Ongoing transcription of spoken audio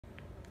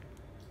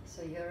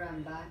So here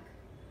I'm back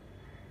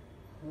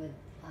with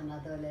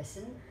another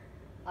lesson,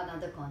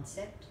 another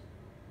concept.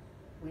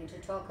 I'm going to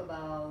talk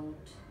about,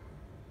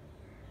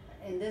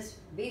 in this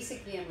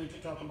basically I'm going to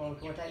talk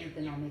about what are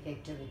economic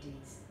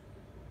activities.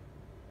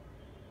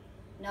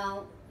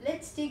 Now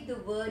let's take the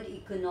word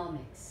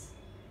economics.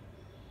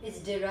 It's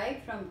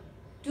derived from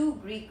two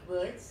Greek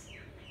words,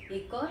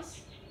 ekos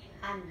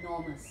and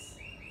nomos.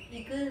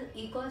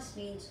 Ekos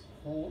means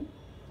home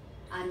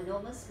and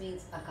nomos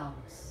means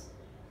accounts,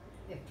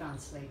 if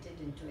translated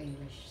into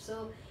English.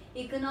 So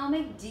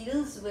economic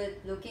deals with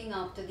looking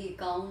after the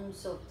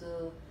accounts of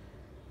the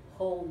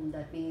home,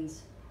 that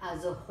means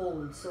as a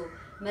whole. So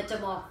as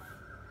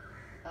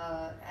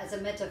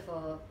a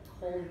metaphor,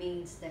 home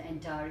means the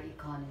entire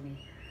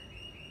economy,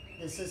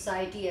 the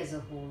society as a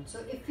whole. So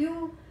if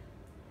you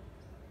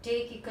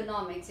take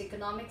economics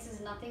is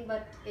nothing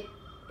but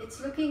it's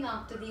looking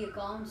after the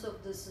accounts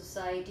of the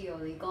society or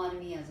the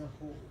economy as a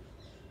whole.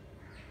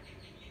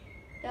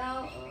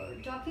 Now,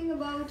 talking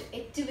about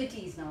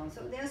activities now.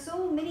 So there are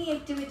so many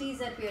activities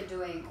that we are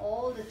doing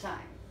all the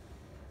time.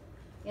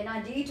 In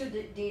our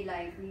day-to-day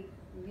life,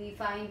 we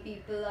find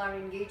people are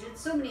engaged in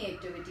so many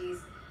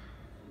activities.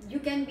 You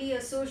can be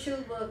a social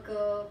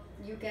worker,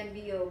 you can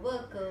be a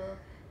worker.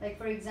 Like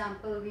for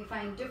example, we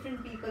find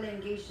different people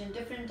engaged in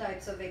different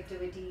types of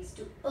activities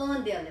to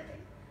earn their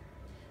living.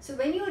 So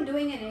when you are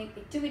doing an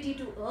activity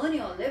to earn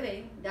your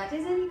living, that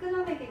is an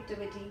economic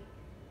activity.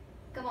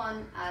 Come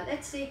on,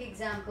 let's take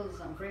examples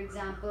now. For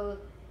example,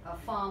 a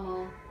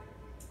farmer,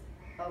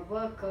 a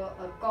worker,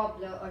 a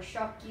cobbler, a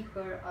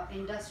shopkeeper, an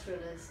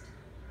industrialist,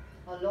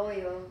 a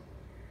lawyer,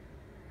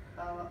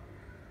 a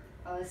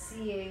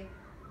CA.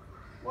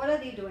 What are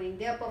they doing?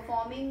 They are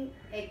performing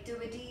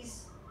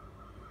activities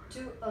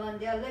to earn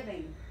their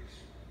living.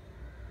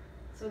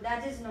 So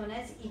that is known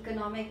as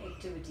economic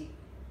activity.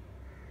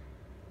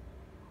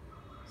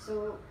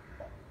 So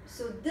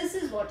this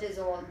is what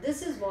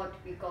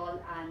we call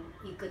an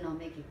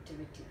economic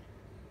activity.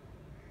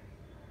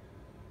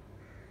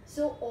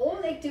 So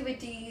all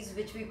activities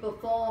which we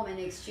perform in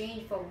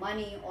exchange for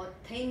money or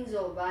things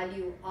or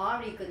value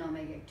are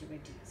economic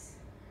activities.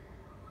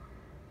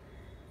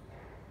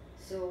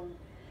 So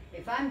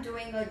if I'm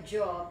doing a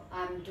job,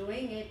 I'm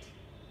doing it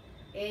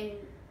in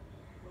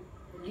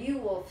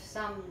lieu of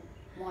some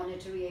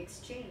monetary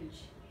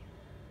exchange.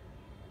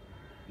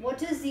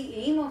 What is the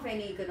aim of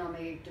any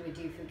economic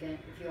activity,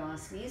 if you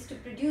ask me, is to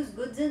produce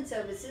goods and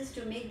services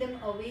to make them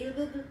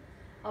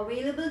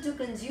available to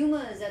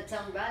consumers at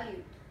some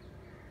value.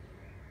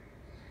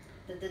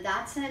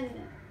 That's an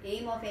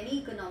aim of any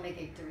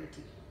economic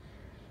activity.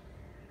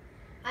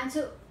 And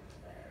so,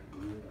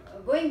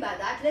 going by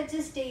that, let's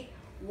just take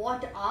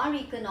what are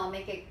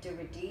economic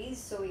activities.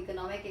 So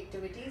economic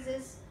activities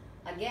is,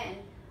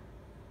 again,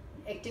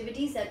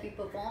 activities that we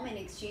perform in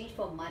exchange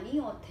for money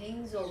or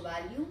things or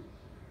value.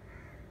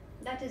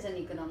 That is an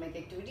economic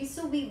activity.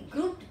 So we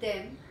grouped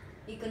them,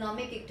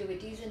 economic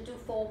activities, into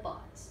four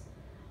parts.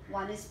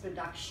 One is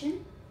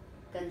production,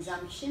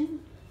 consumption,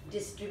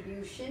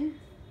 distribution,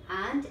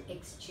 and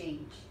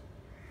exchange.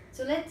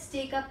 So let's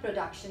take up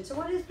production. So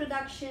what is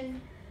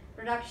production?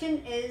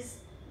 Production is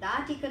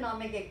that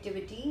economic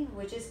activity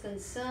which is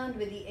concerned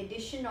with the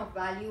addition of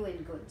value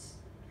in goods.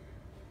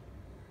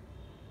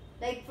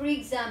 Like for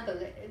example,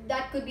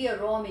 that could be a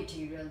raw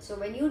material. So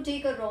when you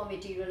take a raw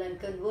material and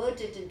convert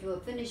it into a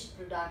finished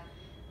product,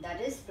 that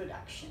is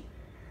production.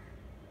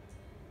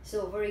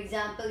 So for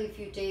example, if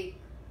you take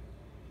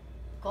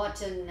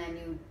cotton and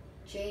you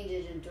change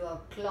it into a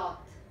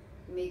cloth,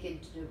 make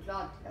it into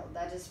cloth, well,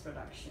 that is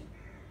production.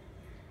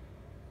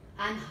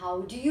 And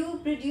how do you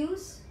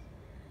produce?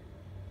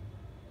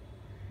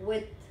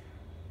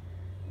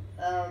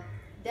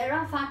 There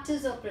are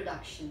factors of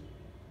production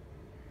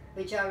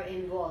which are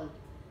involved: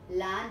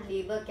 land,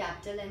 labor,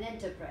 capital, and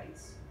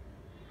enterprise.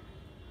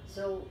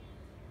 So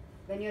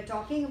when you're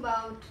talking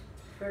about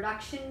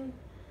production,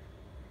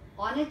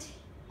 on its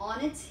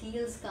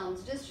heels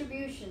comes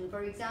distribution.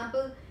 For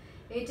example,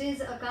 it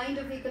is a kind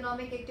of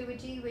economic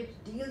activity which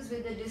deals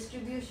with the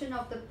distribution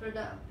of the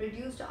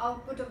produced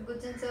output of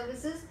goods and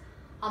services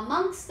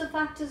amongst the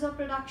factors of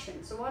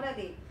production. So what are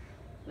they?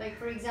 Like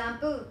for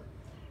example,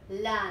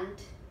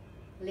 land,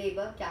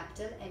 labor,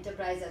 capital,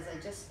 enterprise, as I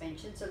just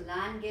mentioned. So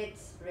land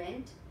gets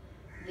rent,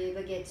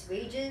 labor gets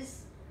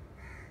wages,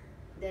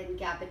 then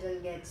capital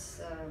gets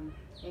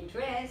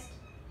interest,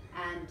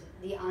 and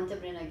the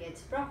entrepreneur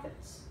gets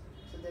profits.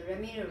 So the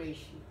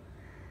remuneration.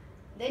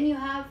 Then you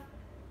have,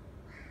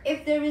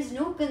 if there is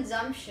no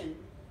consumption,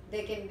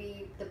 there can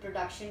be, the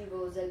production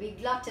goes, there'll be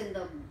glut in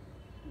the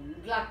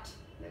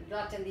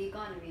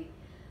economy.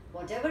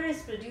 Whatever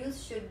is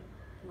produced should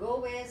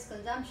go where is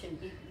consumption.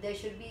 There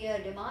should be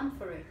a demand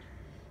for it.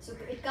 So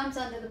it comes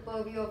under the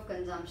purview of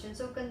consumption.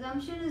 So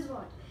consumption is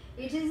what?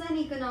 It is an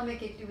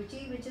economic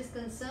activity which is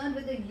concerned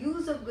with the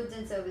use of goods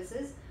and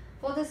services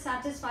for the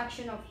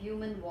satisfaction of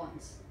human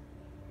wants.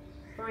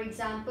 For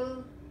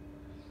example,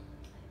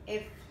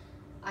 if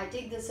I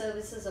take the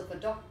services of a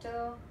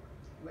doctor,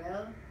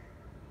 well,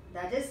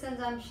 that is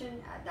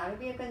consumption. That will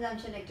be a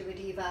consumption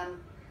activity. If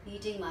I'm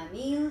Eating my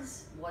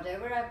meals,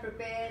 whatever I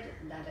prepared,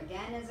 that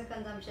again is a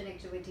consumption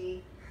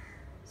activity.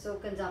 So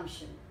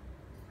consumption.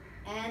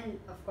 And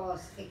of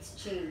course,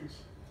 exchange.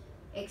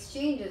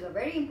 Exchange is a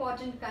very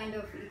important kind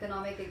of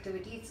economic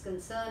activity. It's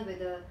concerned with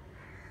the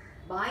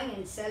buying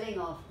and selling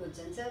of goods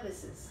and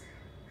services.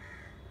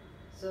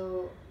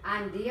 So,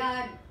 and they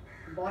are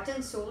bought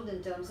and sold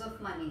in terms of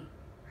money.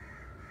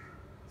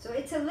 So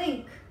it's a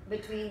link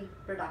between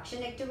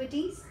production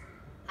activities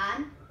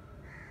and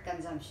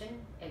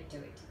consumption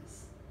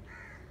activities.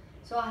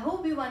 So I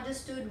hope you've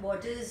understood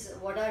what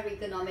are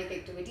economic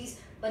activities.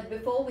 But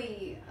before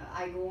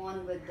I go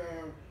on with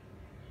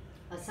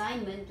the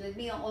assignment, let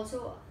me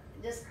also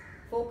just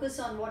focus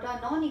on what are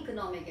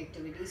non-economic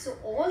activities. So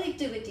all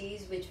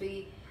activities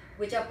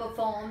which are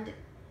performed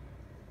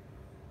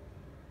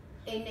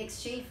in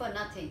exchange for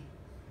nothing,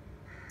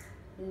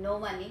 no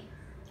money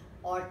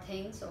or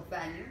things of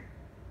value,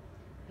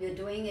 you're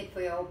doing it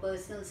for your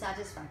personal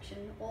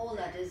satisfaction, all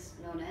that is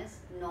known as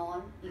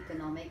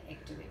non-economic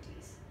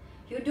activities.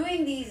 You're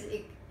doing these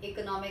you're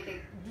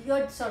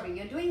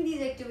doing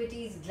these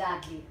activities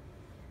gladly.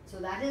 So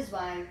that is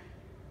why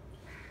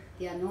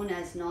they are known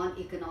as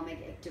non-economic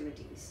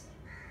activities.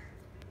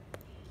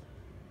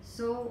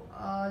 So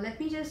let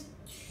me just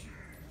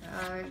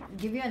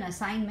give you an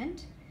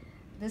assignment.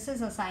 This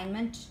is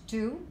assignment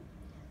 2.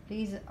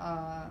 Please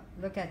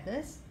look at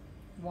this.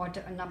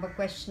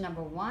 Question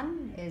number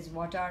 1 is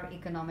what are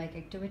economic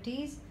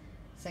activities?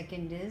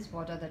 Second is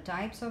what are the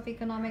types of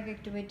economic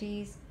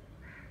activities?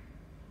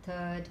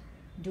 Third,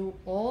 do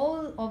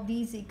all of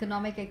these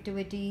economic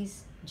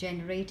activities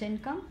generate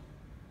income?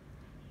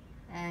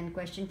 And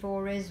question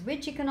 4 is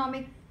which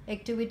economic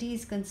activity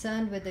is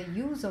concerned with the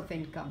use of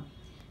income?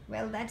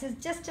 Well, that is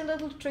just a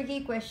little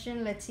tricky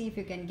question. Let's see if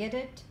you can get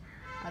it.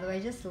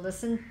 Otherwise, just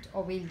listen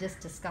or we'll just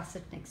discuss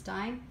it next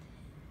time.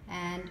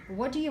 And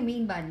what do you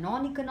mean by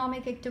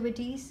non-economic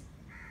activities?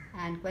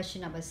 And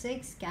question number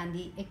 6, can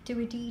the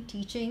activity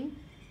teaching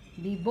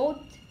be both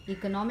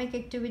economic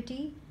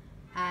activity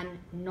and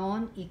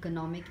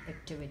non-economic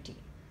activity?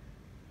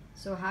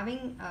 So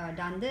having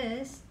done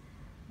this,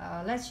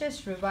 let's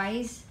just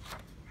revise.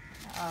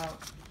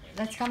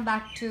 Let's come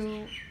back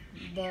to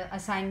the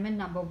assignment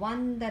number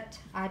 1 that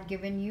I had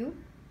given you.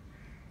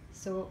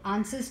 So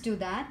answers to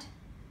that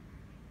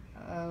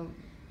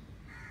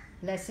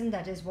lesson,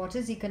 that is what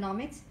is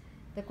economics.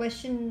 The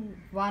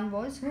question 1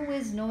 was, who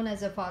is known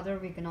as a father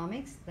of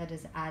economics? That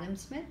is Adam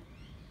Smith.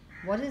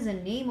 What is the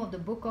name of the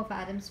book of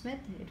Adam Smith?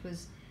 It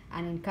was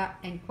an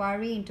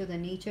inquiry into the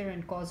nature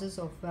and causes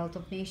of wealth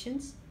of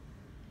nations.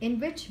 In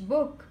which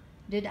book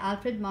did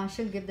Alfred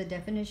Marshall give the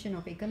definition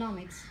of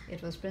economics?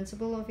 It was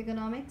Principle of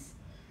Economics.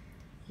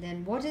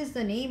 Then what is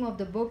the name of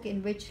the book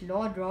in which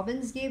Lord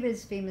Robbins gave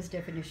his famous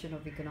definition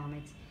of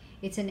economics?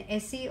 It's an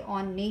essay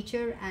on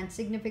nature and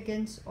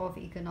significance of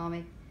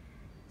economic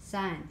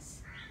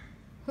science.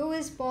 Who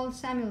is Paul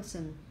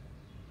Samuelson?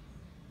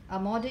 A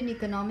modern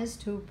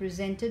economist who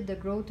presented the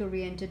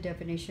growth-oriented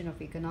definition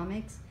of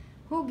economics.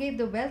 Who gave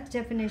the wealth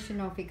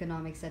definition of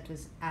economics? That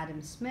was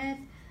Adam Smith.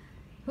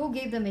 Who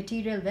gave the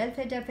material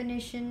welfare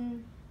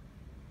definition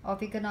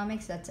of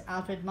economics? That's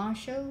Alfred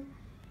Marshall.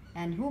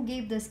 And who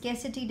gave the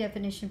scarcity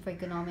definition for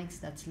economics?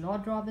 That's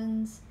Lord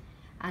Robbins.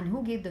 And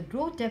who gave the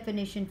growth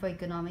definition for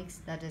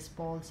economics? That is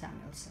Paul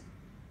Samuelson.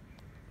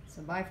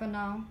 So bye for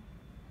now.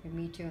 We'll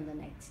meet you in the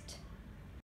next.